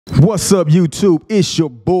What's up, YouTube? It's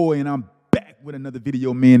your boy, and I'm back with another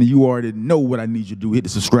video, man. And you already know what I need you to do. Hit the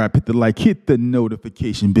subscribe, hit the like, hit the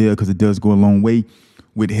notification bell, because it does go a long way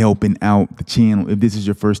with helping out the channel. If this is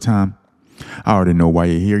your first time, I already know why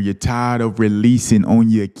you're here. You're tired of releasing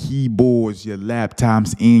on your keyboards, your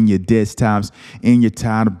laptops, and your desktops, and you're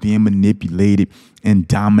tired of being manipulated and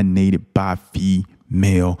dominated by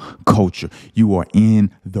female culture. You are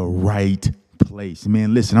in the right place.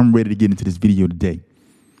 Man, listen, I'm ready to get into this video today.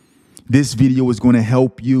 This video is going to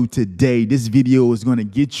help you today. This video is going to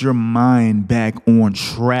get your mind back on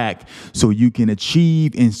track so you can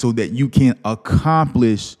achieve and so that you can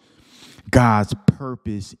accomplish God's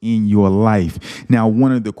purpose in your life. Now,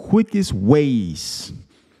 one of the quickest ways,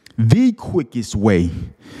 the quickest way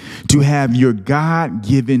to have your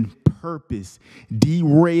God-given purpose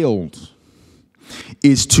derailed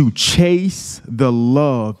is to chase the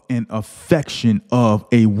love and affection of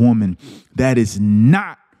a woman. That is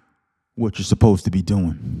not what you're supposed to be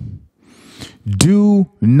doing.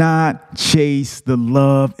 Do not chase the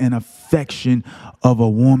love and affection of a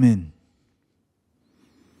woman.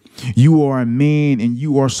 You are a man, and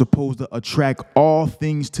you are supposed to attract all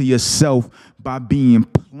things to yourself by being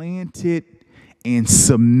planted and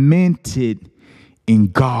cemented in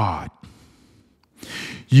God.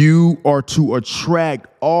 You are to attract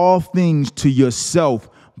all things to yourself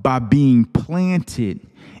by being planted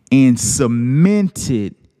and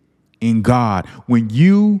cemented in God. When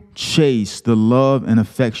you chase the love and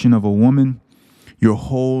affection of a woman, your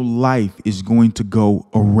whole life is going to go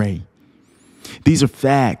awry. These are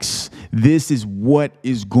facts. This is what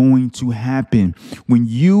is going to happen. When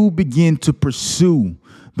you begin to pursue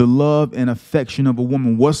the love and affection of a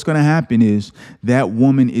woman, what's going to happen is that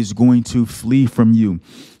woman is going to flee from you.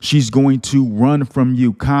 She's going to run from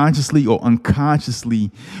you consciously or unconsciously.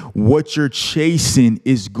 What you're chasing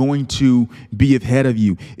is going to be ahead of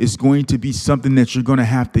you. It's going to be something that you're going to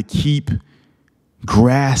have to keep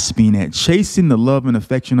grasping at. Chasing the love and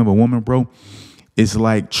affection of a woman, bro, is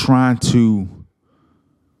like trying to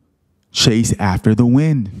chase after the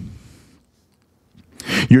wind.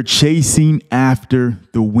 You're chasing after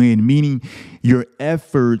the wind, meaning your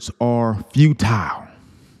efforts are futile.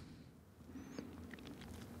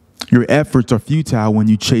 Your efforts are futile when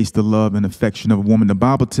you chase the love and affection of a woman. The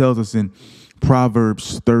Bible tells us in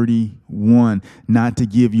Proverbs 31 not to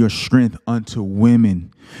give your strength unto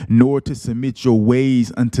women, nor to submit your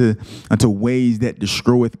ways unto ways that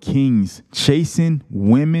destroyeth kings. Chasing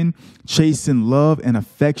women, chasing love and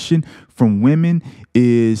affection from women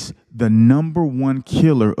is the number one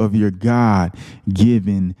killer of your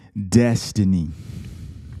God-given destiny.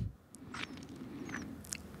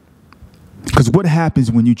 Because what happens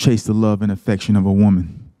when you chase the love and affection of a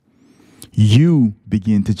woman? You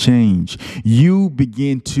begin to change. You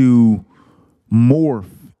begin to morph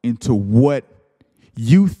into what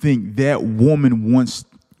you think that woman wants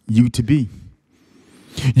you to be.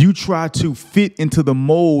 You try to fit into the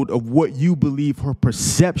mold of what you believe her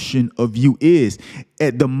perception of you is.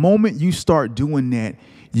 At the moment you start doing that,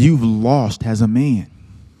 you've lost as a man.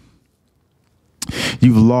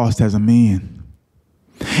 You've lost as a man.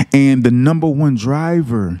 And the number one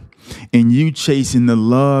driver in you chasing the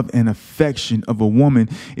love and affection of a woman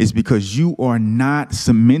is because you are not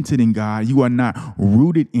cemented in God. You are not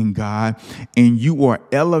rooted in God. And you are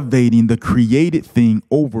elevating the created thing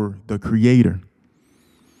over the creator.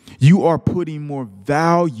 You are putting more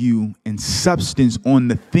value and substance on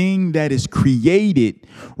the thing that is created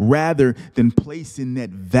rather than placing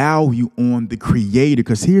that value on the creator.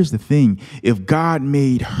 Because here's the thing. If God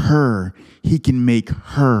made her, he can make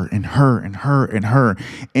her and her and her and her.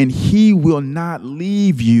 And he will not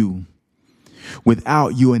leave you without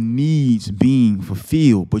your needs being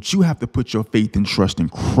fulfilled. But you have to put your faith and trust in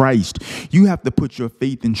Christ. You have to put your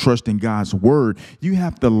faith and trust in God's word. You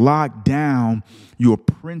have to lock down your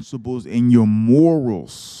principles and your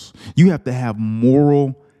morals. You have to have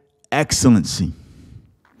moral excellency,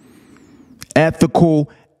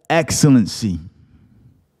 ethical excellency.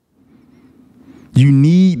 You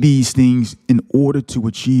need these things in order to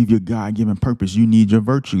achieve your God-given purpose. You need your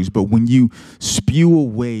virtues. But when you spew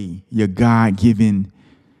away your God-given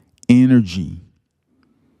energy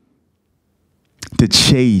to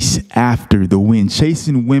chase after the wind,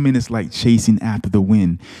 chasing women is like chasing after the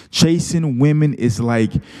wind. Chasing women is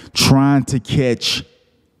like trying to catch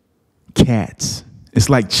cats. It's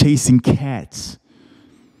like chasing cats.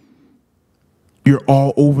 You're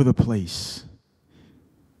all over the place.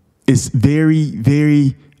 It's very,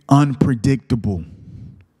 very unpredictable.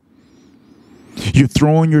 You're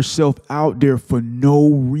throwing yourself out there for no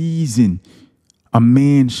reason A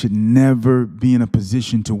man should never be in a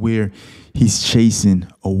position to where he's chasing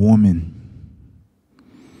a woman.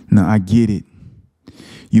 Now, I get it.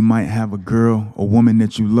 You might have a girl, a woman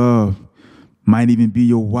that you love, might even be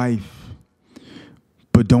your wife,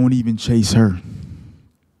 but don't even chase her.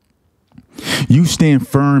 You stand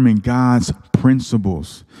firm in God's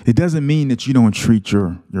principles. It doesn't mean that you don't treat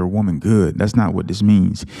your woman good. That's not what this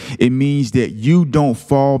means. It means that you don't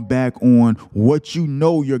fall back on what you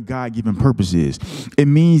know your God-given purpose is. It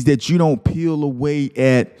means that you don't peel away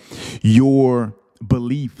at your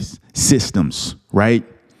beliefs systems, right?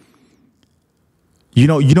 You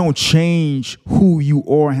don't change who you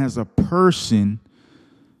are as a person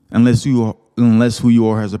unless who you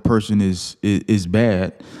are as a person is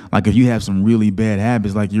bad. Like if you have some really bad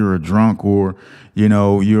habits, like you're a drunk or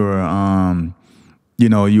you're an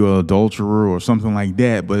adulterer or something like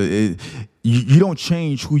that. But you don't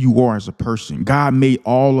change who you are as a person. God made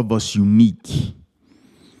all of us unique.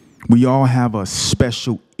 We all have a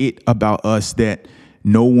special it about us that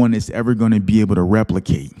no one is ever going to be able to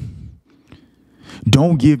replicate.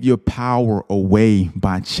 Don't give your power away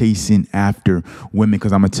by chasing after women,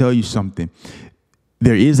 because I'm going to tell you something.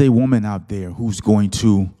 There is a woman out there who's going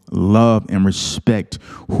to love and respect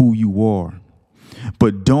who you are.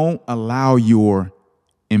 But don't allow your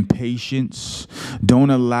impatience,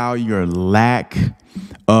 don't allow your lack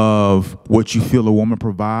of what you feel a woman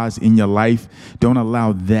provides in your life, don't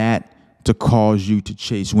allow that to cause you to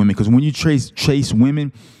chase women. Because when you chase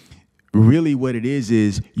women, really what it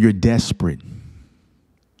is you're desperate.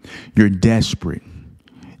 You're desperate.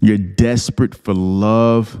 You're desperate for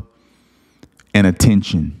love and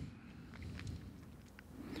attention.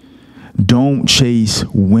 Don't chase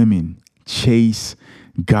women. Chase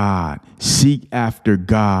God. Seek after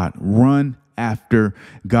God. Run after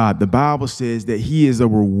God. The Bible says that he is a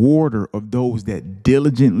rewarder of those that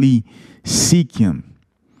diligently seek him.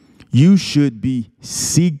 You should be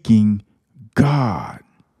seeking God.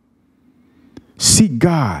 Seek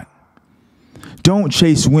God. Don't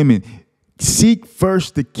chase women. Seek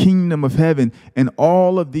first the kingdom of heaven, and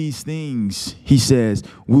all of these things, he says,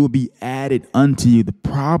 will be added unto you. The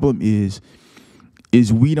problem is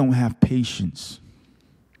we don't have patience.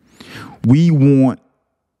 We want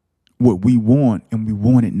what we want, and we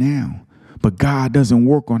want it now. But God doesn't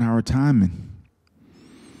work on our timing.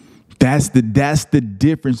 That's the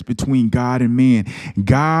difference between God and man.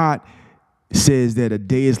 God says that a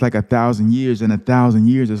day is like 1,000 years, and 1,000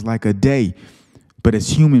 years is like a day. But as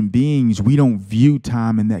human beings, we don't view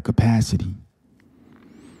time in that capacity.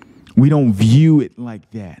 We don't view it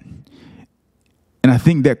like that. And I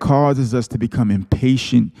think that causes us to become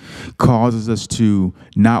impatient, causes us to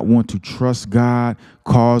not want to trust God,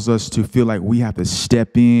 causes us to feel like we have to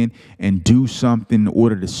step in and do something in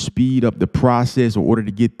order to speed up the process or order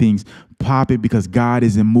to get things popping because God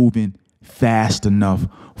isn't moving fast enough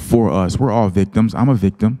for us. We're all victims. I'm a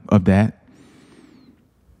victim of that.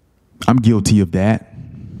 I'm guilty of that.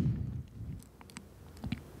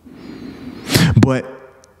 But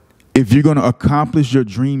if you're going to accomplish your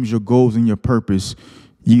dreams, your goals, and your purpose,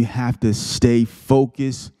 you have to stay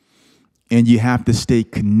focused and you have to stay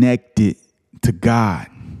connected to God.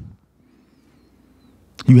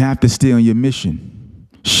 You have to stay on your mission.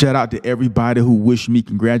 Shout out to everybody who wished me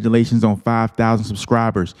congratulations on 5,000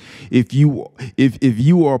 subscribers. If you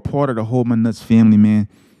are a part of the Hold My Nuts family, man,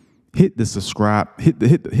 hit the subscribe,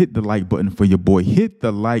 hit the like button for your boy. Hit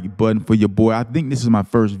the like button for your boy. I think this is my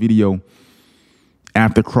first video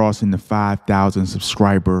after crossing the 5,000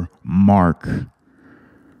 subscriber mark.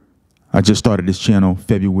 I just started this channel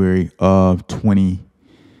February of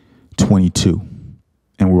 2022,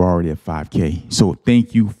 and we're already at 5K. So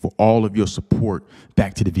thank you for all of your support.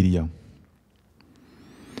 Back to the video.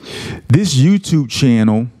 This YouTube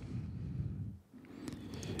channel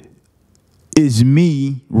is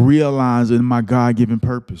me realizing my God-given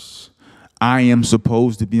purpose. I am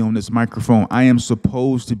supposed to be on this microphone. I am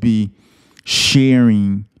supposed to be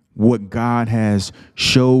sharing what God has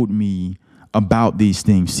showed me about these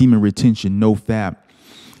things. Semen retention, Nofap,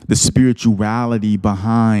 the spirituality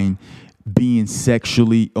behind being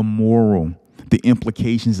sexually immoral, the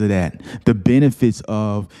implications of that, the benefits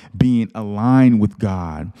of being aligned with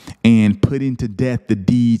God and putting to death the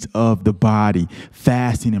deeds of the body,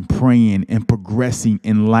 fasting and praying and progressing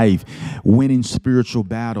in life, winning spiritual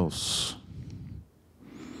battles.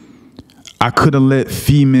 I could have let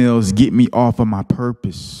females get me off of my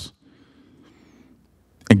purpose.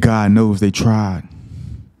 And God knows they tried.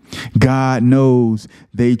 God knows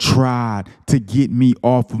they tried to get me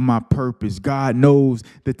off of my purpose. God knows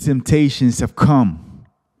the temptations have come.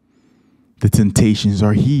 The temptations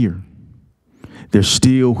are here. They're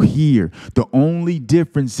still here. The only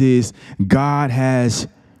difference is God has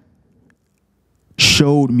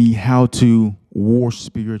showed me how to war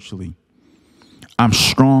spiritually. I'm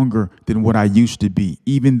stronger than what I used to be.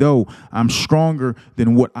 Even though I'm stronger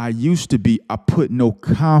than what I used to be, I put no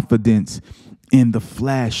confidence in the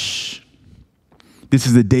flesh. This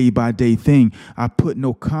is a day-by-day thing. I put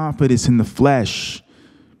no confidence in the flesh.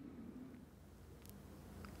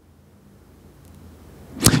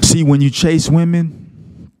 See, when you chase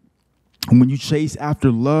women, when you chase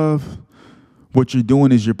after love, what you're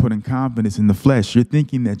doing is you're putting confidence in the flesh. You're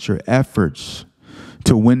thinking that your efforts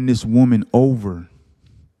to win this woman over,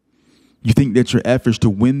 you think that your efforts to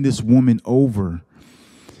win this woman over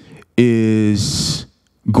is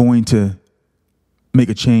going to make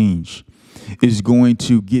a change, is going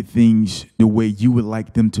to get things the way you would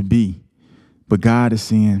like them to be. But God is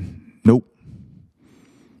saying, nope.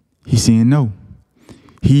 He's saying no.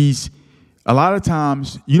 A lot of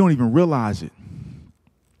times you don't even realize it.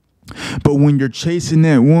 But when you're chasing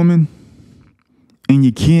that woman and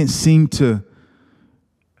you can't seem to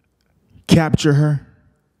capture her,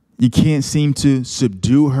 you can't seem to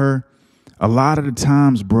subdue her, a lot of the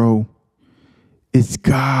times, bro, it's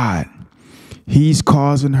God. He's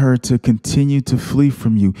causing her to continue to flee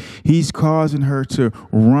from you. He's causing her to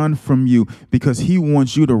run from you because he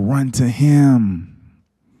wants you to run to him.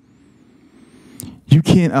 You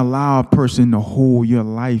can't allow a person to hold your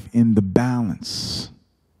life in the balance.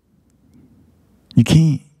 You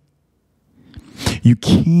can't. You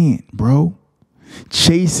can't, bro.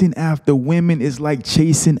 Chasing after women is like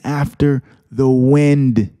chasing after the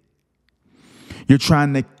wind. You're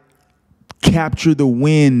trying to capture the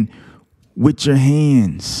wind with your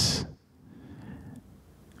hands.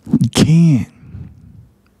 You can't.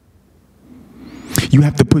 You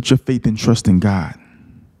have to put your faith and trust in God.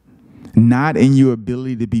 Not in your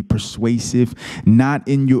ability to be persuasive, not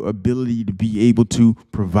in your ability to be able to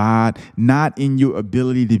provide, not in your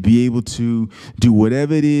ability to be able to do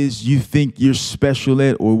whatever it is you think you're special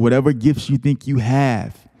at or whatever gifts you think you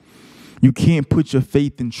have. You can't put your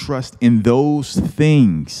faith and trust in those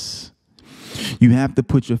things. You have to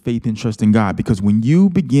put your faith and trust in God, because when you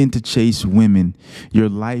begin to chase women, your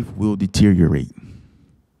life will deteriorate.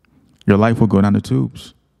 Your life will go down the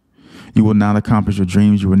tubes. You will not accomplish your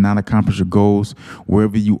dreams. You will not accomplish your goals.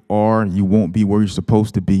 Wherever you are, you won't be where you're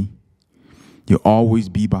supposed to be. You'll always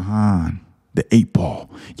be behind the 8 ball.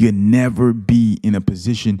 You'll never be in a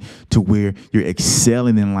position to where you're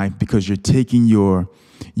excelling in life, because you're taking your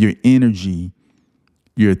energy,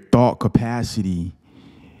 your thought capacity,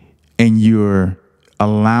 and you're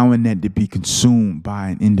allowing that to be consumed by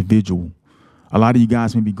an individual. A lot of you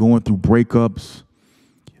guys may be going through breakups.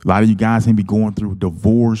 A lot of you guys may be going through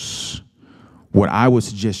divorce. What I would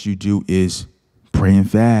suggest you do is pray and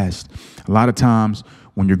fast. A lot of times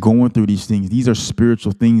when you're going through these things, these are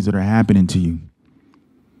spiritual things that are happening to you.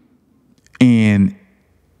 And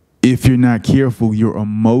if you're not careful, your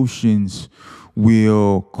emotions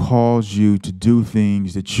will cause you to do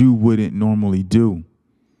things that you wouldn't normally do.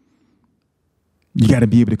 You got to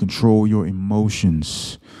be able to control your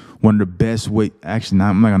emotions. One of the best ways, actually,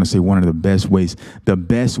 I'm not going to say one of the best ways. The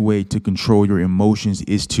best way to control your emotions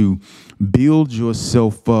is to build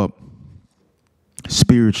yourself up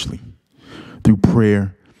spiritually through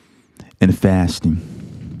prayer and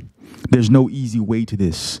fasting. There's no easy way to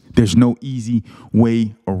this. There's no easy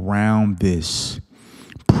way around this.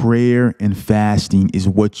 Prayer and fasting is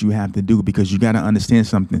what you have to do, because you got to understand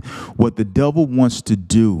something. What the devil wants to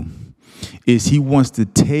do is he wants to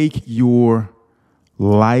take your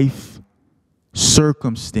life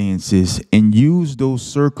circumstances and use those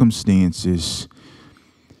circumstances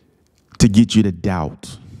to get you to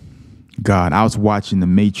doubt God. I was watching The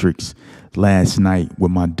Matrix last night with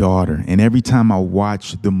my daughter, and every time I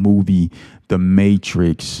watch the movie The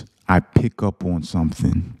Matrix, I pick up on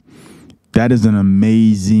something. That is an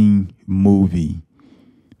amazing movie.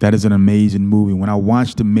 That is an amazing movie. When I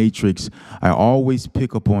watch The Matrix, I always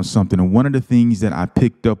pick up on something. And one of the things that I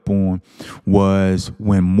picked up on was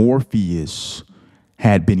when Morpheus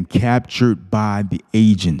had been captured by the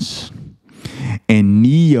agents, and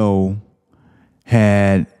Neo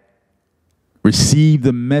had received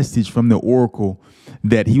the message from the Oracle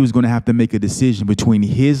that he was going to have to make a decision between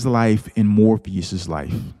his life and Morpheus's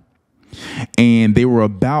life. And they were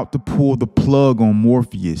about to pull the plug on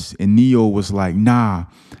Morpheus, and Neo was like, nah,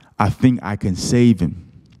 I think I can save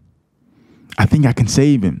him. I think I can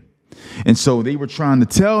save him. And so they were trying to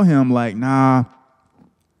tell him, like, nah,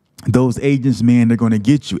 those agents, man, they're going to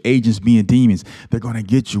get you. Agents being demons, they're going to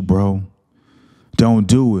get you, bro. Don't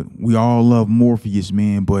do it. We all love Morpheus,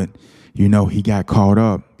 man, but, you know, he got caught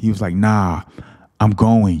up. He was like, nah, I'm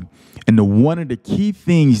going. And one of the key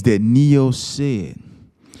things that Neo said,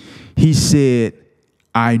 he said,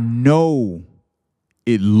 I know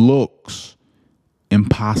it looks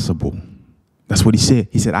impossible. That's what he said.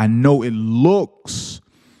 He said, I know it looks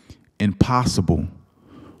impossible,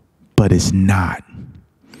 but it's not.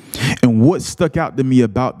 And what stuck out to me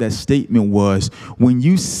about that statement was when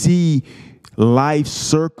you see life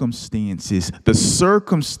circumstances, the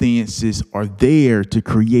circumstances are there to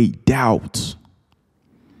create doubt.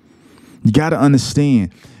 You got to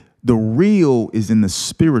understand, the real is in the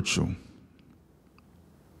spiritual.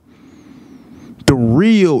 The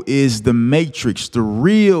real is the matrix. The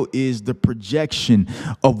real is the projection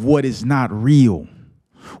of what is not real.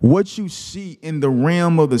 What you see in the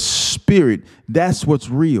realm of the spirit, that's what's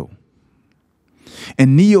real.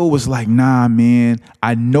 And Neo was like, nah, man,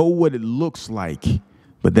 I know what it looks like,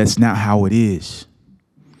 but that's not how it is.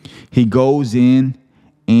 He goes in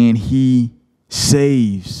and he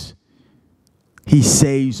saves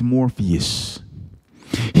Morpheus.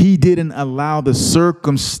 He didn't allow the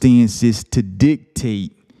circumstances to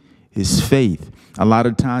dictate his faith. A lot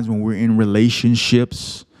of times when we're in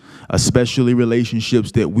relationships, especially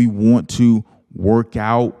relationships that we want to work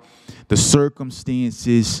out, the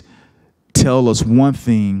circumstances tell us one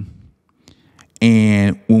thing,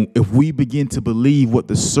 and if we begin to believe what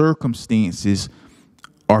the circumstances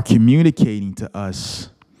are communicating to us,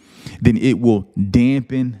 then it will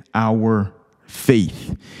dampen our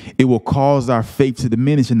faith. It will cause our faith to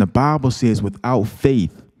diminish. And the Bible says without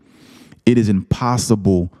faith, it is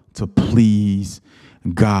impossible to please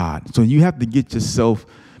God. So you have to get yourself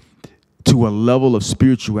to a level of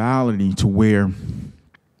spirituality to where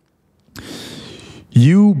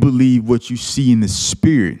you believe what you see in the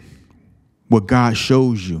spirit, what God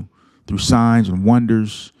shows you through signs and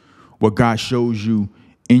wonders, what God shows you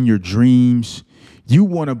in your dreams. You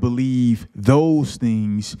want to believe those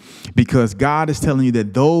things because God is telling you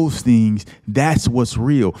that those things, that's what's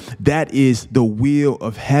real. That is the will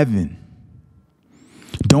of heaven.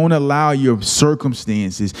 Don't allow your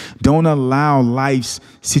circumstances, don't allow life's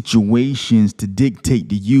situations to dictate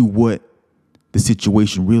to you what the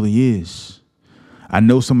situation really is. I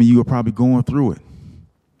know some of you are probably going through it,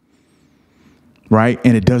 right?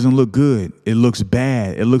 And it doesn't look good. It looks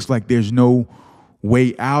bad. It looks like there's no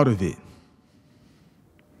way out of it.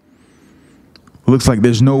 It looks like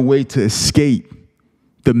there's no way to escape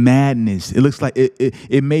the madness. It looks like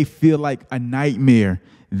it may feel like a nightmare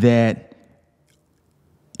that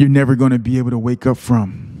you're never going to be able to wake up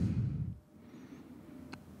from.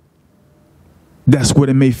 That's what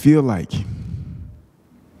it may feel like.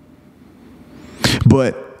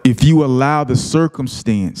 But if you allow the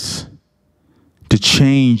circumstance to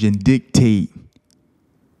change and dictate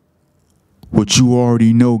what you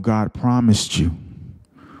already know God promised you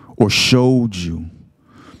or showed you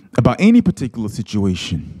about any particular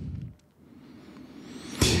situation,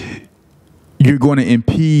 you're going to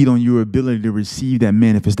impede on your ability to receive that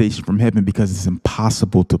manifestation from heaven because it's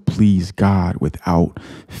impossible to please God without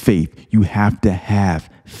faith. You have to have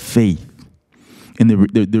faith. And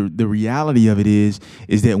the reality of it is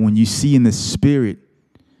that when you see in the spirit,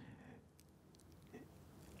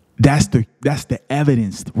 that's the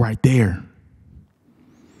evidence right there.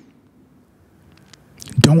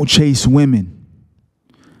 Don't chase women.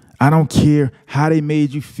 I don't care how they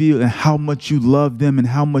made you feel and how much you love them and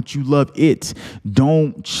how much you love it.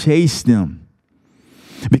 Don't chase them.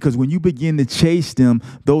 Because when you begin to chase them,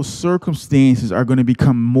 those circumstances are going to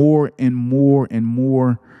become more and more and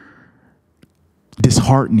more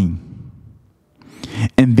disheartening.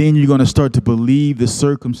 And then you're going to start to believe the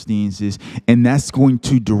circumstances, and that's going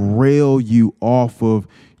to derail you off of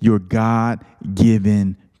your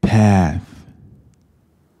God-given path.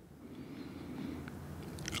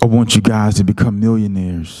 I want you guys to become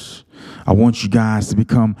millionaires. I want you guys to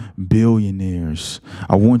become billionaires.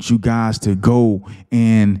 I want you guys to go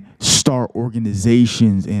and start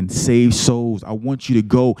organizations and save souls. I want you to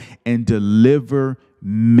go and deliver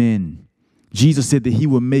men. Jesus said that he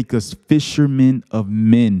will make us fishermen of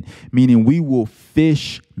men, meaning we will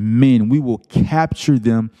fish men. We will capture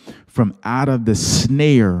them from out of the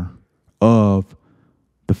snare of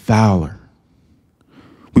the fowler.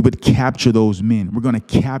 We would capture those men. We're going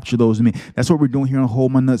to capture those men. That's what we're doing here on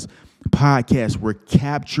Hold My Nuts podcast. We're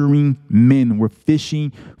capturing men. We're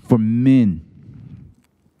fishing for men.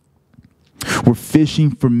 We're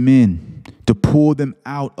fishing for men to pull them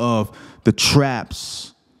out of the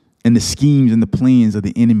traps and the schemes and the plans of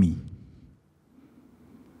the enemy.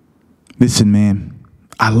 Listen, man,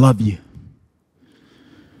 I love you.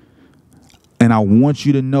 And I want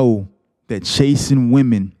you to know that chasing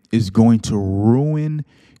women is going to ruin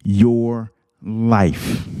your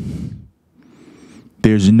life.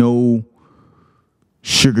 There's no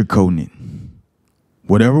sugarcoating it.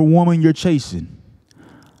 Whatever woman you're chasing,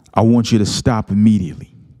 I want you to stop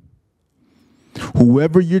immediately.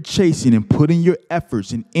 Whoever you're chasing and putting your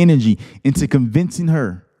efforts and energy into convincing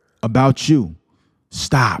her about you,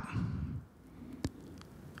 stop.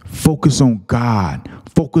 Focus on God.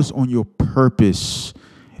 Focus on your purpose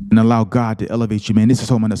and allow God to elevate you, man. This is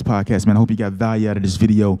Home on Us Podcast, man. I hope you got value out of this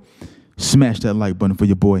video. Smash that like button for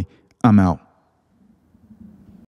your boy. I'm out.